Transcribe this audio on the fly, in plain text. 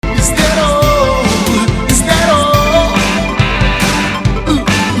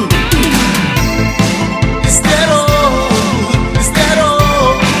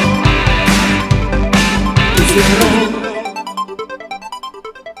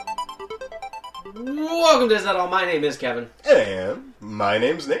Welcome to Is That All? My name is Kevin. And my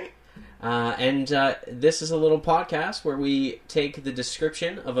name's Nate. And this is a little podcast where we take the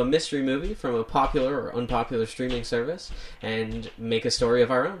description of a mystery movie from a popular or unpopular streaming service and make a story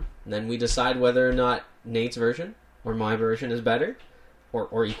of our own. And then we decide whether or not Nate's version or my version is better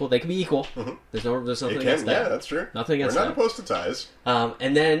or equal. They can be equal. Mm-hmm. There's nothing against that. Yeah, that's true. Nothing against We're that. not opposed to ties.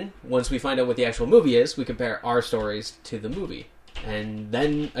 And then, once we find out what the actual movie is, we compare our stories to the movie. And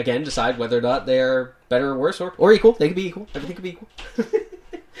then, again, decide whether or not they're better or worse or equal. They can be equal. Everything can be equal.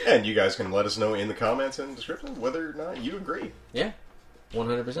 And you guys can let us know in the comments and description whether or not you agree. Yeah,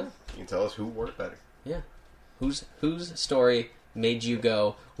 100%. You can tell us who worked better. Yeah. Whose story made you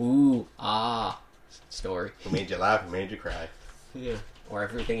go, ooh, ah, story. Who made you laugh, who made you cry. Yeah. Or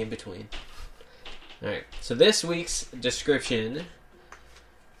everything in between. Alright, so this week's description.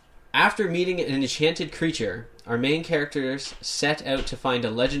 After meeting an enchanted creature, our main characters set out to find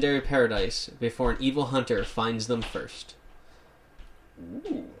a legendary paradise before an evil hunter finds them first.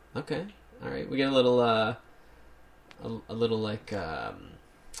 Ooh. Okay. Alright, we get a little, kind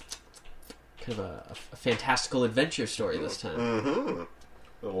of a fantastical adventure story this time. Mm-hmm.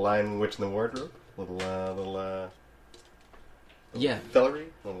 Little Lion Witch in the Wardrobe. Little Yeah. Fellery.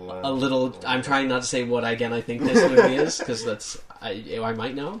 I'm trying not to say what I think this movie is, because I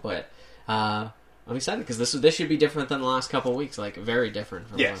might know, but I'm excited because this should be different than the last couple of weeks, like very different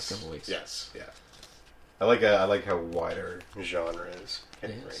from the last couple of weeks. Yes, yeah. I like how wide our genre is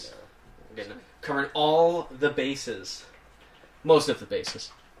right now. We're covering all the bases, most of the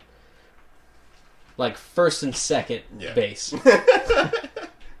bases, like first and second base, a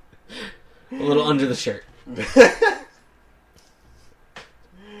little under the shirt.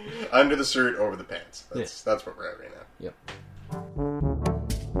 Under the shirt, over the pants. That's what we're at right now. Yep.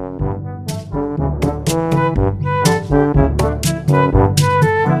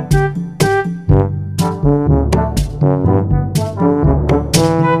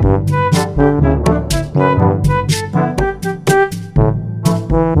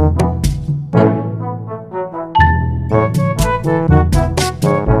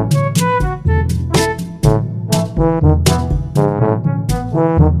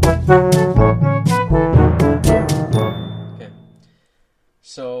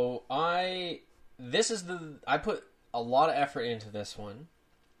 I put a lot of effort into this one.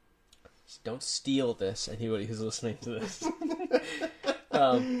 Just don't steal this, anybody who's listening to this.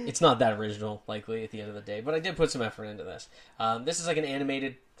 It's not that original, likely, at the end of the day, but I did put some effort into this. This is like an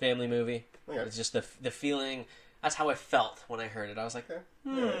animated family movie. Okay. It's just the feeling. That's how I felt when I heard it. I was like,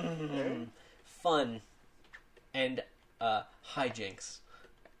 fun and hijinks.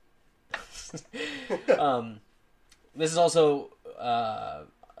 This is also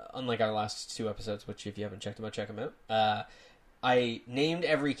unlike our last two episodes, which if you haven't checked them out, check them out. I named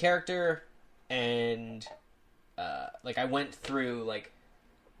every character, and I went through like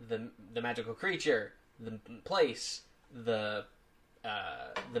the magical creature, the place, the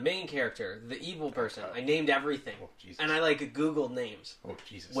main character, the evil person. I named everything, and I Googled names. Oh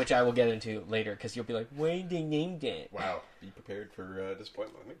Jesus! Which I will get into later because you'll be like, "Why they named it?" Wow! Be prepared for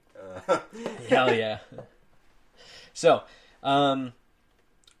disappointment with me. Hell yeah! So,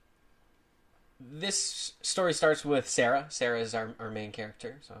 this story starts with Sarah. Sarah is our main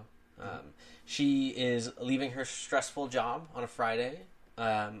character. So, she is leaving her stressful job on a Friday,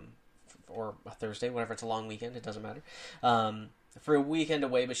 or a Thursday, whatever. It's a long weekend. It doesn't matter. For a weekend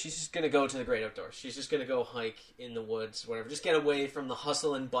away, but she's just going to go to the great outdoors. She's just going to go hike in the woods, whatever. Just get away from the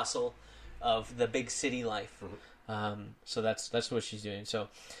hustle and bustle of the big city life. Mm-hmm. So that's what she's doing. So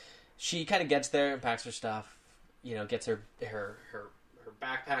she kind of gets there and packs her stuff, gets her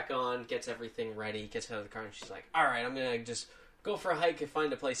backpack on, gets everything ready, gets out of the car, and she's like, all right, I'm going to just go for a hike and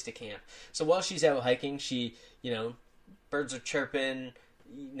find a place to camp. So while she's out hiking, she, birds are chirping,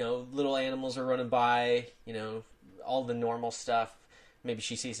 little animals are running by, all the normal stuff. Maybe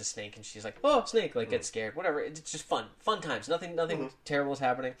she sees a snake and she's like, oh, snake, gets scared, whatever. It's just fun times. Nothing terrible is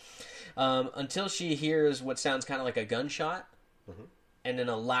happening. Until she hears what sounds kind of like a gunshot and then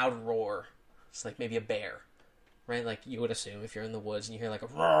a loud roar. It's like maybe a bear. Right, like you would assume if you're in the woods and you hear like a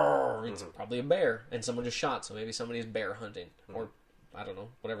roar, it's probably a bear, and someone just shot. So maybe somebody's bear hunting, or I don't know,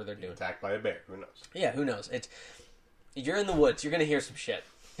 whatever they're doing. Attacked by a bear, who knows? Yeah, who knows? You're in the woods, you're gonna hear some shit.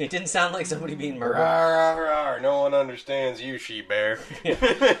 It didn't sound like somebody being murdered. Rawr, rawr, no one understands you, she bear.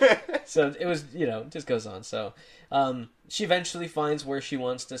 So it was, it just goes on. So she eventually finds where she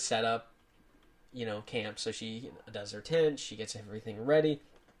wants to set up, camp. So she does her tent, she gets everything ready.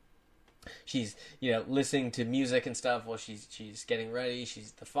 She's, listening to music and stuff while she's getting ready. She's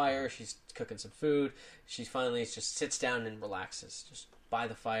at the fire. She's cooking some food. She finally just sits down and relaxes, just by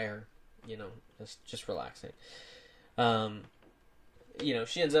the fire, just relaxing.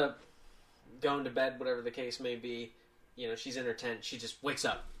 She ends up going to bed, whatever the case may be. She's in her tent. She just wakes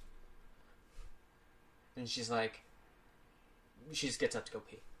up. And she's like... She just gets up to go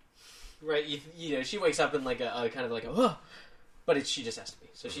pee. Right? She wakes up in like a kind of like a... But she just has to pee.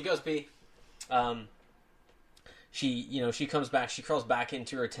 So she goes pee. She comes back. She crawls back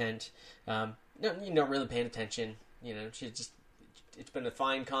into her tent. Not really paying attention. She just... It's been a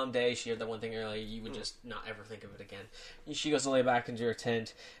fine, calm day. She heard that one thing earlier. You would just not ever think of it again. She goes to lay back into her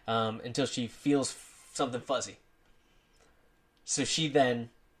tent until she feels something fuzzy. So she then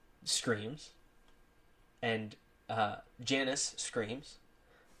screams. And Janice screams.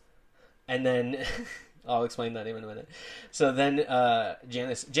 And then... I'll explain that in a minute. So then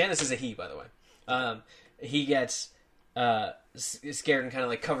Janice is a he, by the way. He gets scared and kind of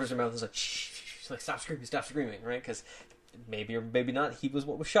like covers her mouth and is like, shh, like, stop screaming, right? Because maybe or maybe not, he was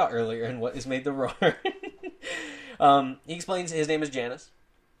what was shot earlier and what is made the roar. He explains his name is Janice.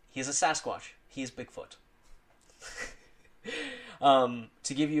 He is a Sasquatch. He is Bigfoot.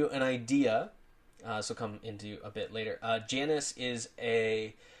 To give you an idea, this will come into a bit later, Janice is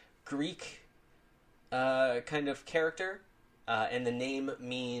a Greek kind of character, and the name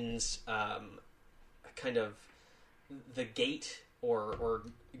means kind of the gate or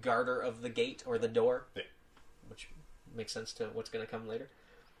garter of the gate or the door, which makes sense to what's going to come later.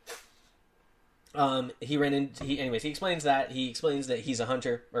 He explains that he's a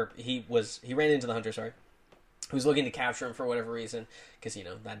hunter, or he ran into the hunter, sorry, who was looking to capture him for whatever reason, because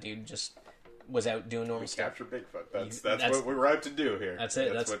that dude just was out doing normal stuff. Capture Bigfoot. That's what we're out to do here. That's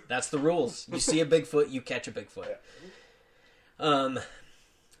it. That's the rules. You see a Bigfoot, you catch a Bigfoot. Yeah.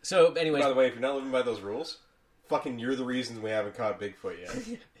 So, anyways... By the way, if you're not living by those rules, fucking you're the reason we haven't caught Bigfoot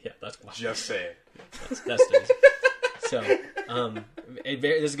yet. Yeah, that's why. Just saying. That's the reason. So,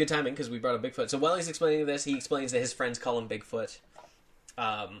 this is good timing because we brought up Bigfoot. So while he's explaining this, he explains that his friends call him Bigfoot.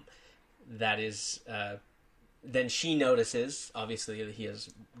 That is... Then she notices, obviously, that he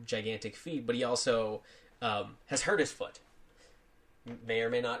has gigantic feet, but he also has hurt his foot. May or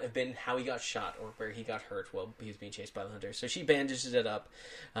may not have been how he got shot or where he got hurt while he was being chased by the hunter. So she bandages it up.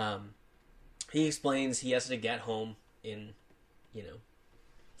 He explains he has to get home in,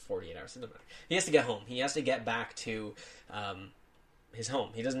 48 hours. It doesn't matter. He has to get home. He has to get back to his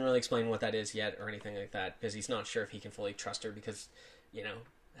home. He doesn't really explain what that is yet or anything like that because he's not sure if he can fully trust her because,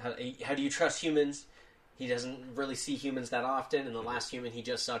 how do you trust humans? He doesn't really see humans that often, and the last human he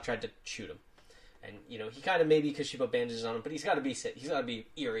just saw tried to shoot him. And, he kind of maybe because she put bandages on him, but he's got to be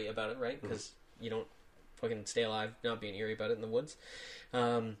eerie about it, right? Because you don't fucking stay alive not being eerie about it in the woods.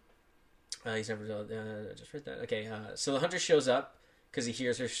 He's never just read that. Okay, so the hunter shows up because he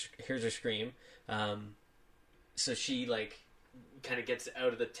hears her scream. So she, kind of gets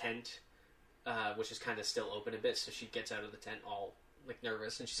out of the tent, which is kind of still open a bit, so she gets out of the tent all...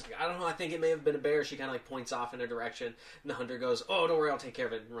 nervous, and she's like, I don't know, I think it may have been a bear. She kind of points off in a direction, and the hunter goes, oh, don't worry, I'll take care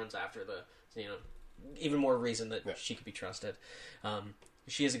of it, and runs after even more reason that she could be trusted.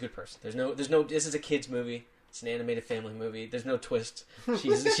 She is a good person. There's no, this is a kid's movie. It's an animated family movie. There's no twist.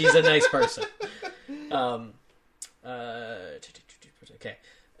 She's a nice person. Okay.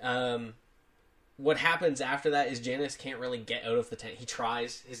 What happens after that is Janice can't really get out of the tent. He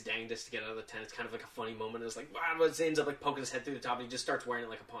tries his dangest to get out of the tent. It's kind of like a funny moment. It's like, wow, but it ends up poking his head through the top, and he just starts wearing it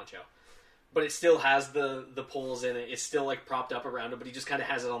like a poncho. But it still has the poles in it. It's still propped up around it, but he just kind of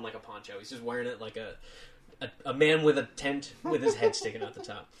has it on like a poncho. He's just wearing it like a man with a tent with his head sticking out the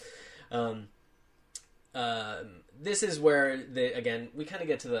top. This is where again we kind of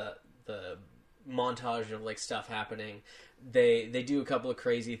get to the montage of stuff happening. They do a couple of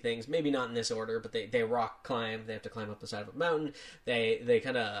crazy things, maybe not in this order, but they rock climb. They have to climb up the side of a mountain. They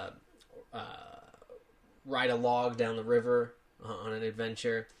kind of ride a log down the river on an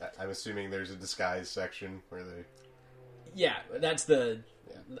adventure. I'm assuming there's a disguise section where they... Yeah, that's the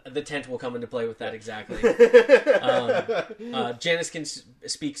tent will come into play with that exactly. Janice can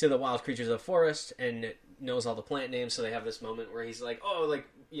speak to the wild creatures of the forest and knows all the plant names, so they have this moment where he's like, oh,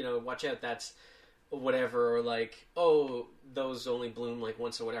 watch out, that's... whatever, or oh, those only bloom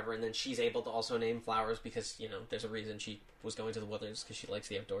once or whatever, and then she's able to also name flowers because there's a reason she was going to the wilderness because she likes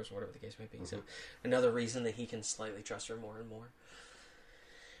the outdoors or whatever the case may be. So another reason that he can slightly trust her more and more.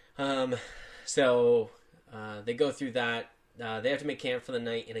 They go through that. They have to make camp for the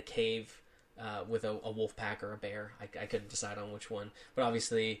night in a cave with a wolf pack or a bear. I couldn't decide on which one, but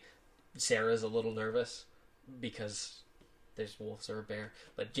obviously Sarah's a little nervous because there's wolves or a bear,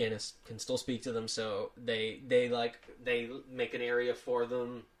 but Janice can still speak to them, so they make an area for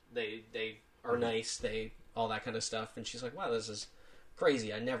them. They are nice, all that kind of stuff, and she's like, wow, this is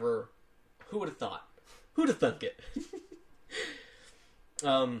crazy. I never Who would have thought? Who'd have thunk it?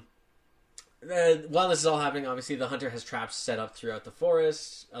 While this is all happening, obviously the hunter has traps set up throughout the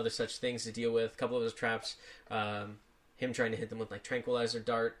forest, other such things to deal with. A couple of his traps, him trying to hit them with like tranquilizer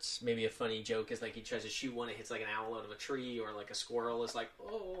darts. Maybe a funny joke is like he tries to shoot one, it hits like an owl out of a tree, or like a squirrel is like,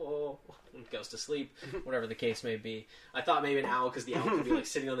 oh, and goes to sleep, whatever the case may be. I thought maybe an owl, because the owl could be like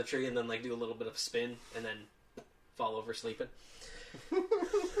sitting on the tree and then like do a little bit of spin and then fall over sleeping.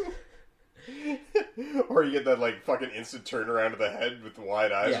 Or you get that like fucking instant turnaround of the head with the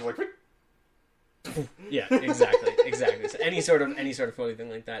wide eyes. Yeah. Like, Yeah, exactly. So any sort of funny thing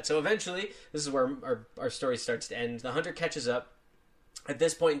like that. So eventually, this is where our story starts to end. The hunter catches up. At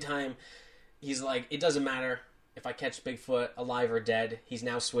this point in time, he's like, it doesn't matter if I catch Bigfoot alive or dead. He's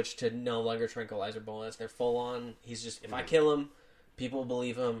now switched to no longer tranquilizer bullets. They're full on. He's just, if I kill him, people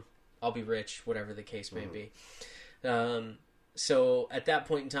believe him. I'll be rich, whatever the case may be. So at that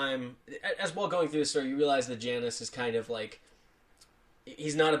point in time, as well going through the story, you realize that Janus is kind of like,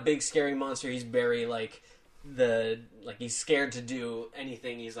 he's not a big scary monster. He's very he's scared to do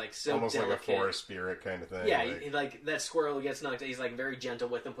anything. He's like so almost delicate. like a forest spirit kind of thing. Yeah, like that squirrel who gets knocked out, he's like very gentle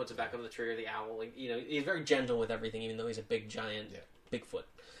with him, puts it back on the tree, or the owl. Like, you know, he's very gentle with everything, even though he's a big giant Bigfoot.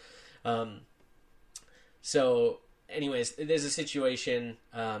 So, anyways, there's a situation.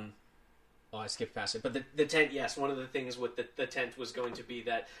 I skipped past it, but the tent. Yes, one of the things with the tent was going to be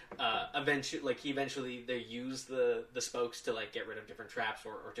that eventually they use the spokes to like get rid of different traps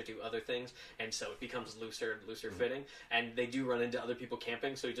or to do other things, and so it becomes looser fitting. And they do run into other people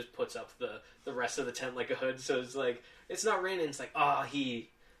camping, so he just puts up the rest of the tent like a hood. So it's like it's not raining. It's like he's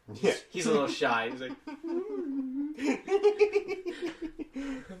a little shy. He's like.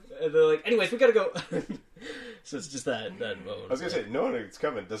 And they're like, anyways, we gotta go. So it's just that moment. I was gonna say, knowing it's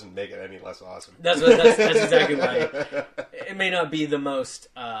coming doesn't make it any less awesome. That's exactly right. It may not be the most.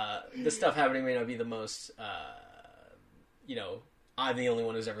 The stuff happening may not be the most. I'm the only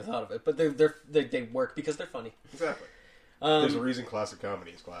one who's ever thought of it, but they work because they're funny. Exactly. There's a reason classic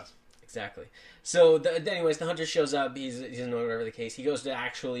comedy is classic. Exactly. So, anyways, the hunter shows up. He doesn't know whatever the case. He goes to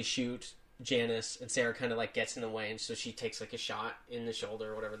actually shoot Janus, and Sarah kind of like gets in the way, and so she takes like a shot in the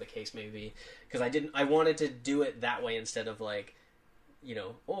shoulder or whatever the case may be, because I wanted to do it that way instead of like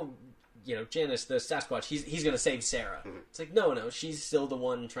Janus, the Sasquatch, he's gonna save Sarah. It's like no, she's still the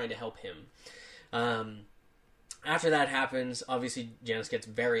one trying to help him. After that happens, obviously Janus gets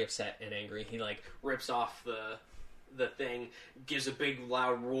very upset and angry. He like rips off the thing, gives a big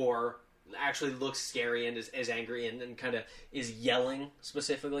loud roar, actually looks scary and is angry and kind of is yelling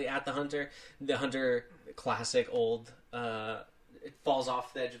specifically at the hunter. The hunter, classic old, it falls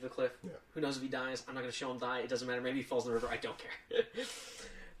off the edge of the cliff. Yeah. Who knows if he dies? I'm not going to show him die. It doesn't matter. Maybe he falls in the river. I don't care.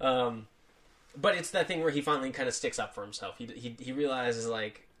 But it's that thing where he finally kind of sticks up for himself. He realizes,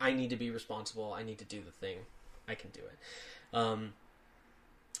 like, I need to be responsible. I need to do the thing. I can do it.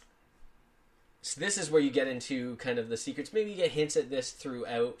 So this is where you get into kind of the secrets. Maybe you get hints at this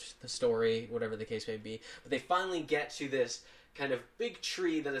throughout the story, whatever the case may be. But they finally get to this kind of big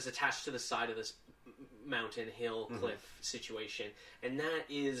tree that is attached to the side of this mountain, hill, cliff situation. And that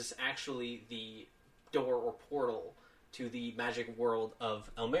is actually the door or portal to the magic world of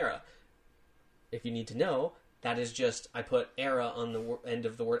Elmera. If you need to know, that is just, I put era on the end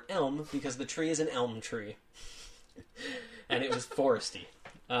of the word elm because the tree is an elm tree. And it was foresty.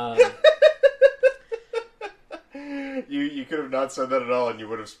 You could have not said that at all, and you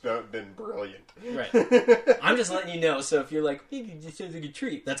would have been brilliant. Right. I'm just letting you know. So if you're like, it just sounds like a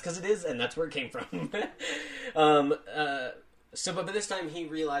tree, that's because it is, and that's where it came from. But this time he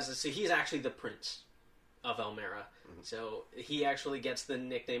realizes. So he's actually the prince of Elmera. So he actually gets the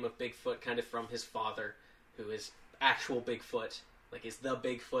nickname of Bigfoot, kind of from his father, who is actual Bigfoot, like is the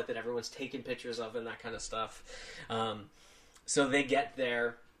Bigfoot that everyone's taking pictures of and that kind of stuff. So they get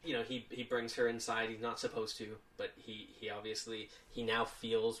there. You know, he brings her inside. He's not supposed to, but he obviously, he now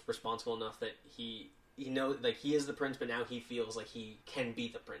feels responsible enough that he knows, like, he is the prince, but now he feels like he can be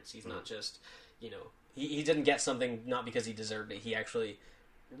the prince. He's not just, he didn't get something not because he deserved it. He actually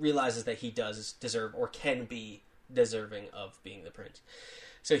realizes that he does deserve or can be deserving of being the prince.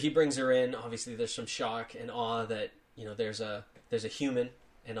 So he brings her in. Obviously, there's some shock and awe that, there's a human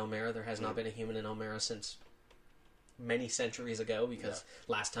in Elmera. There has not been a human in Elmera since many centuries ago, because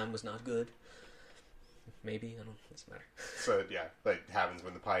last time was not good. Maybe, I don't know, it doesn't matter. So like happens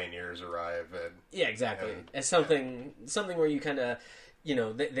when the pioneers arrive. Yeah, exactly. It's something where you kind of,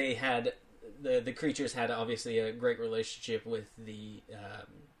 they had, the creatures had obviously a great relationship with the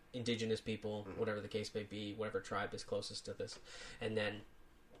indigenous people, whatever the case may be, whatever tribe is closest to this. And then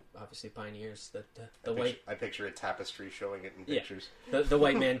obviously pioneers that the white I picture a tapestry showing it in Yeah. pictures. the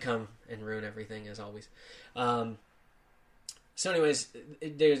white man come and ruin everything as always. So anyways,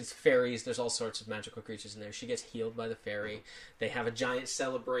 there's fairies, there's all sorts of magical creatures in there. She gets healed by the fairy. They have a giant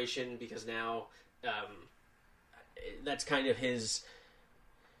celebration because now that's kind of his,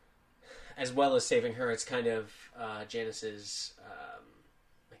 as well as saving her, it's kind of Janice's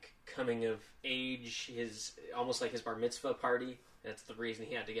like coming of age, his almost like his bar mitzvah party. That's the reason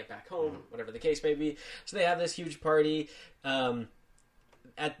he had to get back home, whatever the case may be. So they have this huge party. During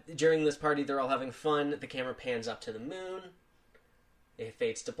this party, they're all having fun. The camera pans up to the moon. It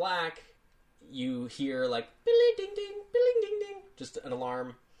fades to black. You hear like billy ding ding, billy ding ding, just an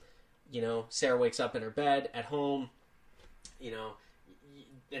alarm. You know, Sarah wakes up in her bed at home. You know,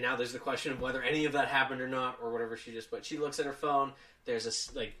 and now there's the question of whether any of that happened or not, or whatever she just. But she looks at her phone. There's a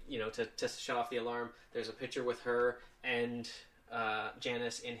to shut off the alarm. There's a picture with her and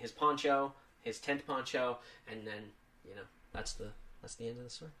Janice in his poncho, his tent poncho, and then that's the end of the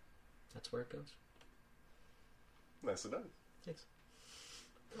story. That's where it goes. Nicely done. Thanks.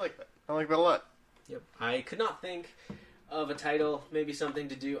 I like that. I like that a lot. Yep. I could not think of a title. Maybe something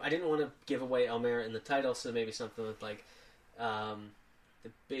to do. I didn't want to give away Elmira in the title, so maybe something with like the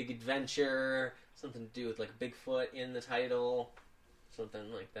Big Adventure, something to do with like Bigfoot in the title,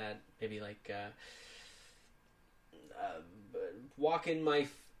 something like that. Maybe like Walk in My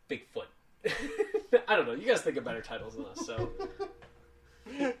Bigfoot. I don't know. You guys think of better titles than us, so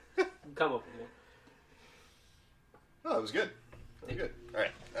come up with one. Oh, that was good. That was good. All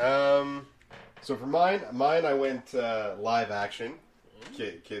right. So for mine I went live action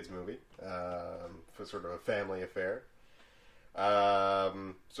kids movie for sort of a family affair.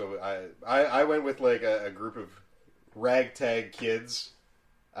 So I went with like a group of ragtag kids,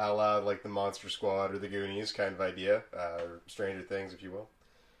 a la like the Monster Squad or the Goonies kind of idea, or Stranger Things, if you will.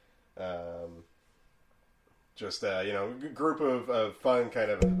 Just group of fun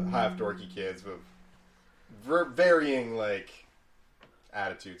kind of half dorky kids with varying like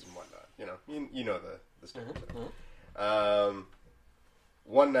attitudes and whatnot. You know the stereotype.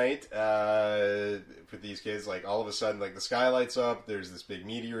 One night for these kids, like all of a sudden, like the sky lights up. There's this big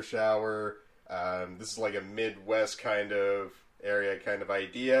meteor shower. This is like a Midwest kind of area, kind of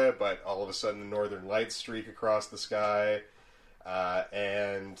idea, but all of a sudden the northern lights streak across the sky.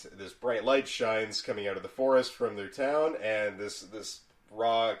 And this bright light shines coming out of the forest from their town, and this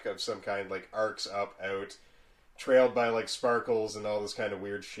rock of some kind like arcs up out, trailed by like sparkles and all this kind of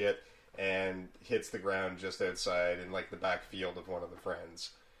weird shit, and hits the ground just outside in like the back field of one of the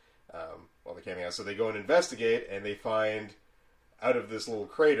friends while they're camping out. So they go and investigate, and they find out of this little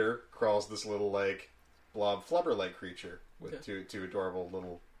crater crawls this little like blob flubber like creature with two adorable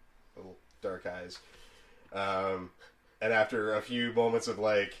little dark eyes. And after a few moments of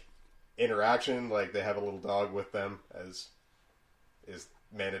like interaction, like they have a little dog with them, as is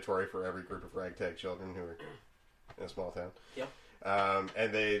mandatory for every group of ragtag children who are in a small town. Yep.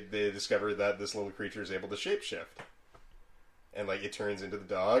 And they discover that this little creature is able to shapeshift. And like it turns into the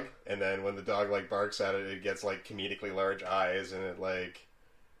dog, and then when the dog like barks at it, it gets like comedically large eyes, and it like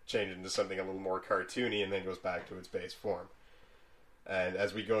changes into something a little more cartoony, and then goes back to its base form. And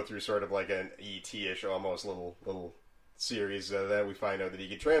as we go through sort of like an E.T.-ish almost little series that we find out that he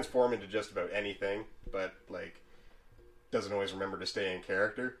can transform into just about anything, but like doesn't always remember to stay in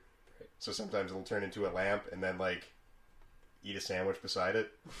character. Right. So sometimes it'll turn into a lamp and then like eat a sandwich beside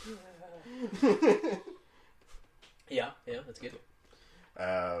it. Yeah, that's good.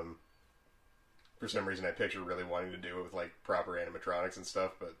 For some reason I picture really wanting to do it with like proper animatronics and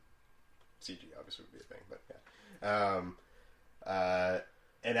stuff, but CG obviously would be a thing, but yeah.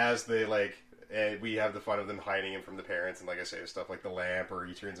 And as they like, and we have the fun of them hiding him from the parents, and like I say, stuff like the lamp, or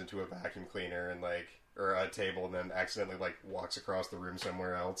he turns into a vacuum cleaner and like, or a table, and then accidentally like walks across the room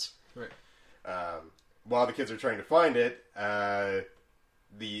somewhere else. Right. While the kids are trying to find it,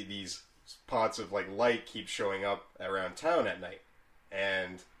 these pots of like light keep showing up around town at night,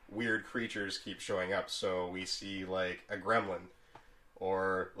 and weird creatures keep showing up. So we see like a gremlin,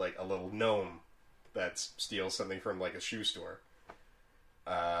 or like a little gnome that steals something from like a shoe store.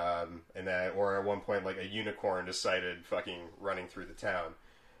 And then, or at one point, like a unicorn is sighted fucking running through the town.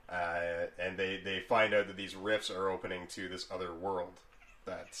 And they find out that these rifts are opening to this other world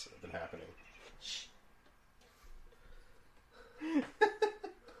that's been happening.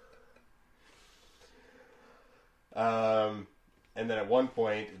 And then at one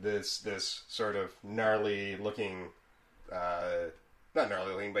point, this sort of gnarly looking, not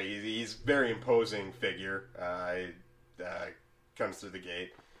gnarly looking, but he's very imposing figure, comes through the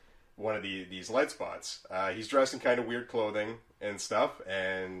gate, one of these light spots. He's dressed in kind of weird clothing and stuff,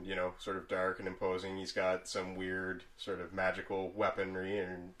 and sort of dark and imposing. He's got some weird sort of magical weaponry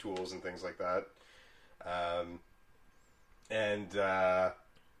and tools and things like that.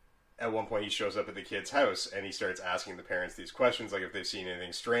 At one point he shows up at the kid's house and he starts asking the parents these questions, like if they've seen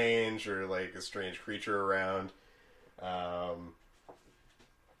anything strange or like a strange creature around.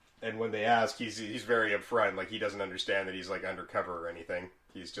 And when they ask, he's very upfront, like he doesn't understand that he's like undercover or anything.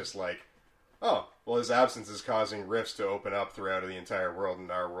 He's just like, oh, well, his absence is causing rifts to open up throughout the entire world, and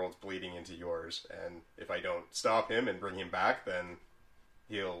our world's bleeding into yours. And if I don't stop him and bring him back, then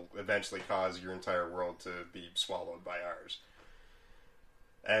he'll eventually cause your entire world to be swallowed by ours.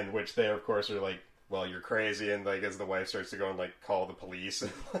 And which they, of course, are like, well, you're crazy. And like as the wife starts to go and like call the police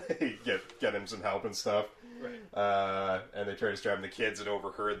and like, get him some help and stuff. Right. And they try to strap him. The kids had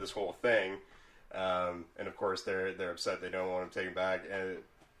overheard this whole thing. And of course they're upset. They don't want him to take him back.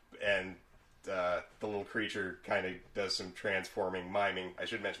 And the little creature kind of does some transforming miming. I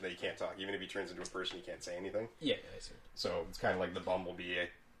should mention that he can't talk. Even if he turns into a person, he can't say anything. Yeah, I see. So it's kind of like the bumblebee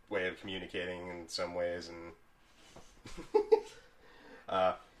way of communicating in some ways. And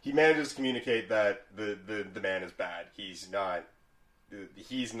he manages to communicate that the man is bad. He's not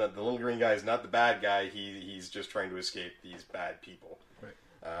the little green guy is not the bad guy. He's just trying to escape these bad people. Right.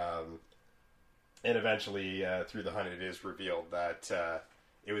 And eventually, through the hunt, it is revealed that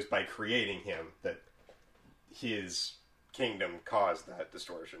it was by creating him that his kingdom caused that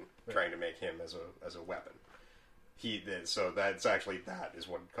distortion, right, trying to make him as a weapon. So that's actually that is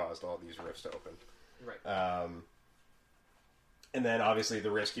what caused all these rifts to open. Right. And then obviously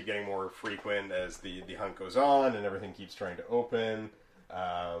the rifts keep getting more frequent as the hunt goes on, and everything keeps trying to open.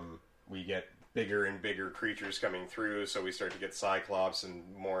 We get bigger and bigger creatures coming through, so we start to get Cyclops and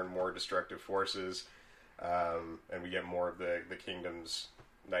more destructive forces. And we get more of the kingdom's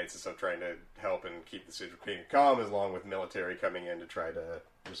knights and stuff trying to help and keep the situation calm, along with military coming in to try to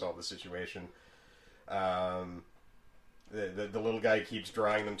resolve the situation. The little guy keeps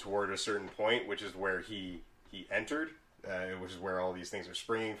drawing them toward a certain point, which is where he entered, which is where all these things are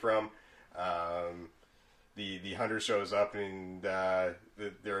springing from. The hunter shows up and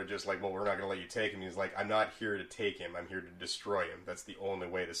they're just like, well, we're not going to let you take him. He's like, I'm not here to take him. I'm here to destroy him. That's the only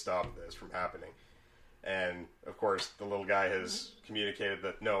way to stop this from happening. And of course, the little guy has communicated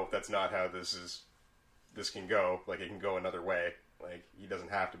that no, that's not how this can go. Like, it can go another way. Like, he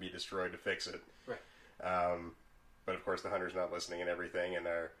doesn't have to be destroyed to fix it. Right. But of course, the hunter's not listening and everything. And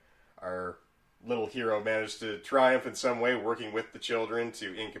our little hero managed to triumph in some way, working with the children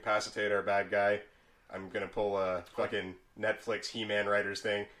to incapacitate our bad guy. I'm gonna pull a fucking Netflix He-Man writers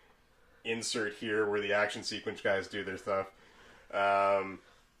thing. Insert here where the action sequence guys do their stuff.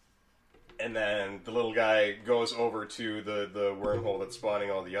 And then the little guy goes over to the wormhole that's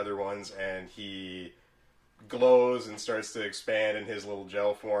spawning all the other ones, and he glows and starts to expand in his little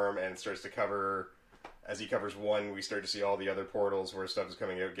gel form and starts to cover. As he covers one, we start to see all the other portals where stuff is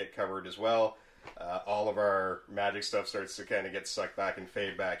coming out get covered as well. All of our magic stuff starts to kind of get sucked back and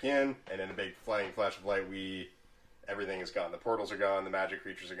fade back in, and in a big flying flash of light, everything is gone. The portals are gone, the magic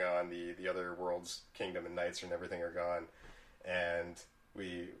creatures are gone, the other world's kingdom and knights and everything are gone, and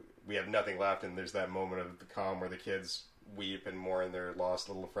we have nothing left. And there's that moment of the calm where the kids weep and mourn their lost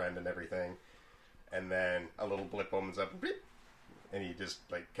little friend and everything, and then a little blip opens up, and he just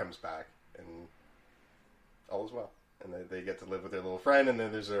like comes back, and all is well. And they get to live with their little friend, and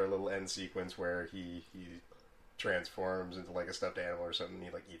then there's a little end sequence where he transforms into like a stuffed animal or something. And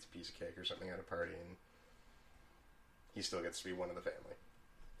he like eats a piece of cake or something at a party, and he still gets to be one of the family.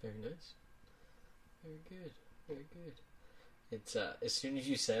 Very nice. Very good. Very good. It's as soon as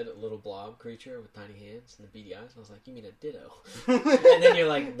you said a little blob creature with tiny hands and the beady eyes, I was like, you mean a ditto? And then you're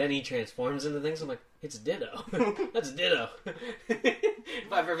like, then he transforms into things. I'm like, it's a ditto. That's a ditto.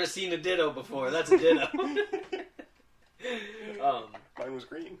 If I've ever seen a ditto before, that's a ditto. Mine was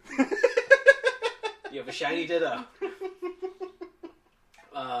green. You have a shiny ditto.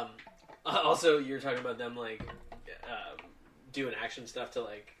 Also, you're talking about them like doing action stuff to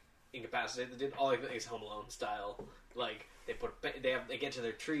like incapacitate the ditto. All like is Home Alone style. Like they get to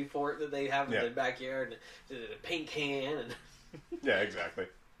their tree fort that they have in their backyard and a paint can and yeah, exactly.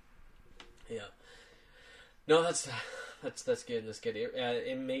 Yeah. No, that's good. That's good.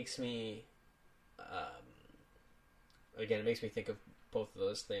 It makes me. Again, it makes me think of both of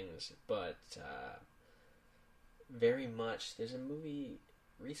those things, but very much. There's a movie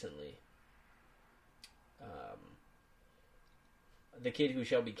recently, The Kid Who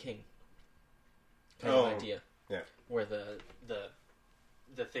Shall Be King, kind of idea, yeah, where the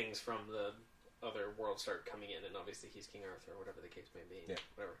things from the other worlds start coming in, and obviously he's King Arthur or whatever the case may be. Yeah.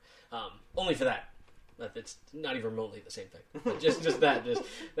 Whatever. Only for that. It's not even remotely the same thing. But just that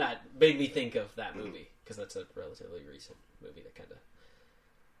made me think of that movie because that's a relatively recent movie that kind of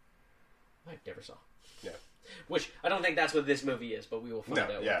I never saw. Yeah. Which I don't think that's what this movie is, but we will find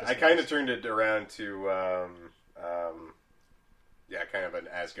out. Yeah, I kind of turned it around to kind of an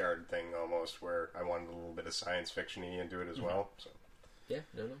Asgard thing almost, where I wanted a little bit of science fiction-y into it as well. So. Yeah,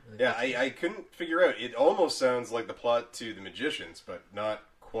 no. I couldn't figure out. It almost sounds like the plot to The Magicians, but not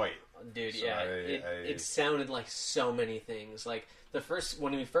quite. Dude, so yeah, it sounded like so many things. Like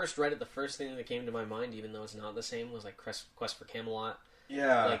when we first read it, the first thing that came to my mind, even though it's not the same, was like Quest for Camelot.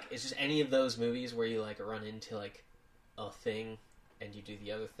 Yeah, like it's just any of those movies where you like run into like a thing and you do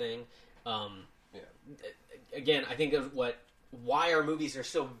the other thing. Again, I think of why our movies are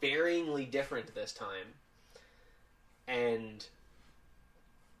so varyingly different this time, and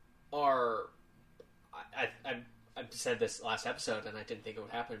are I said this last episode and I didn't think it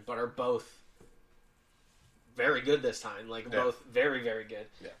would happen, but are both very good this time. Like both very, very good,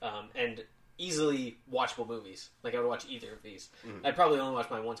 and easily watchable movies. Like I would watch either of these. Mm-hmm. I'd probably only watch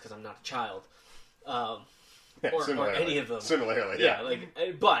mine once because I'm not a child, or any of them. Similarly, yeah.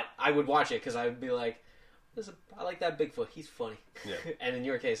 But I would watch it because I would be like, I like that Bigfoot. He's funny. Yeah. And in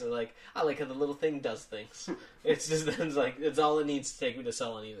your case, I like how the little thing does things. It's all it needs to take me to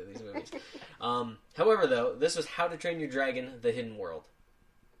sell any of these movies. However, though, this was How to Train Your Dragon: The Hidden World.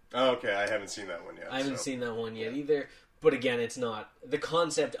 Oh, okay, I haven't seen that one yet. I haven't seen that one yet either. But again, it's not the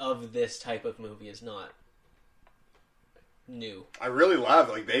concept of this type of movie is not new. I really laughed.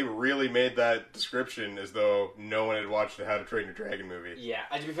 Like they really made that description as though no one had watched the How to Train Your Dragon movie. Yeah,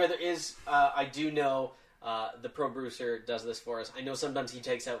 and to be fair, there is. I do know. The Pro Brucer does this for us. I know sometimes he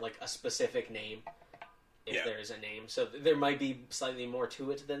takes out like a specific name if there is a name, so there might be slightly more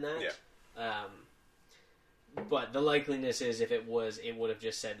to it than that. Yeah. But the likeliness is if it would have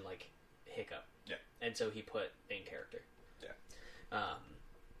just said like Hiccup. Yeah. And so he put main character. Yeah.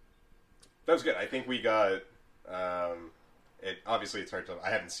 That was good. I think we got. It obviously it's hard to.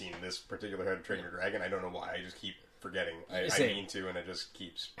 I haven't seen this particular How to Train Your Dragon. I don't know why. I just keep forgetting. I mean to, and it just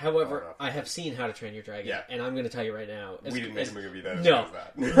keeps. However, I have seen How to Train Your Dragon, and I'm going to tell you right now, we didn't make a movie that. No,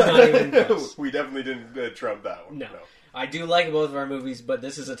 that. Not even close. We definitely didn't trump that one. No, I do like both of our movies, but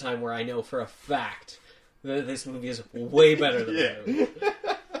this is a time where I know for a fact that this movie is way better than the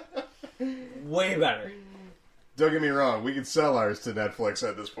movie. Way better. Don't get me wrong, we could sell ours to Netflix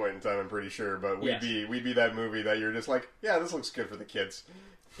at this point in time. I'm pretty sure, but we'd be that movie that you're just like, yeah, this looks good for the kids.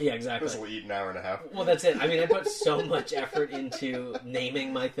 Yeah, exactly. This will eat an hour and a half. Well, that's it. I mean, I put so much effort into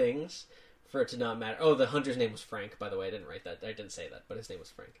naming my things for it to not matter. Oh, the hunter's name was Frank, by the way. I didn't write that. I didn't say that, but his name was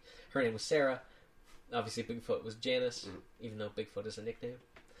Frank. Her name was Sarah. Obviously, Bigfoot was Janice, even though Bigfoot is a nickname.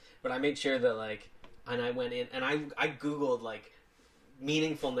 But I made sure that, and I went in, and I Googled,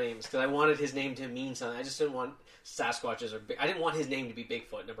 meaningful names, because I wanted his name to mean something. I just didn't want Sasquatches I didn't want his name to be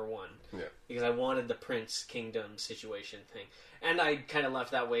Bigfoot, number one. Yeah. Because I wanted the Prince Kingdom situation thing. And I kind of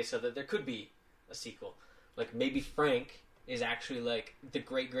left that way so that there could be a sequel. Maybe Frank is actually, the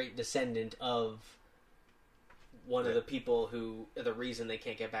great-great descendant of one of the people who are the reason they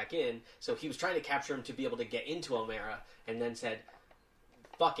can't get back in. So he was trying to capture him to be able to get into Elmera, and then said,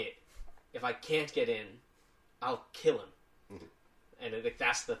 fuck it. If I can't get in, I'll kill him. Mm-hmm. And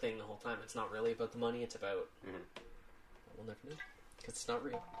that's the thing the whole time. It's not really about the money. It's about... We'll never know. Because it's not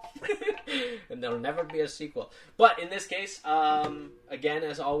real. And there'll never be a sequel. But in this case, again,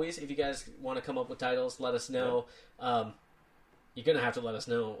 as always, if you guys want to come up with titles, let us know. You're going to have to let us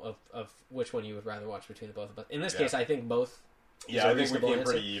know of which one you would rather watch between the both of us. In this case, I think both. Yeah, I think we came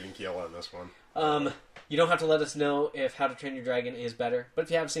pretty even keel on this one. You don't have to let us know if How to Train Your Dragon is better. But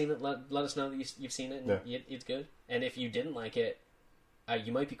if you have seen it, let us know that you've seen it and it's good. And if you didn't like it,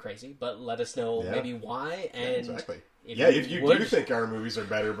 you might be crazy, but let us know maybe why. And exactly. If you do think our movies are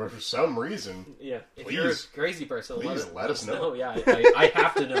better, but for some reason, if you're a crazy person, please let us know. Yeah, I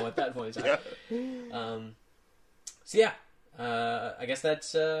have to know at that point in time. I guess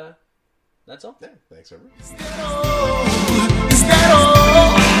that's all. Yeah, thanks everyone. Is that all? Is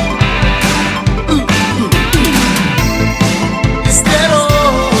that all?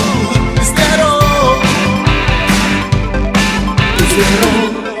 Is that all? Is that all?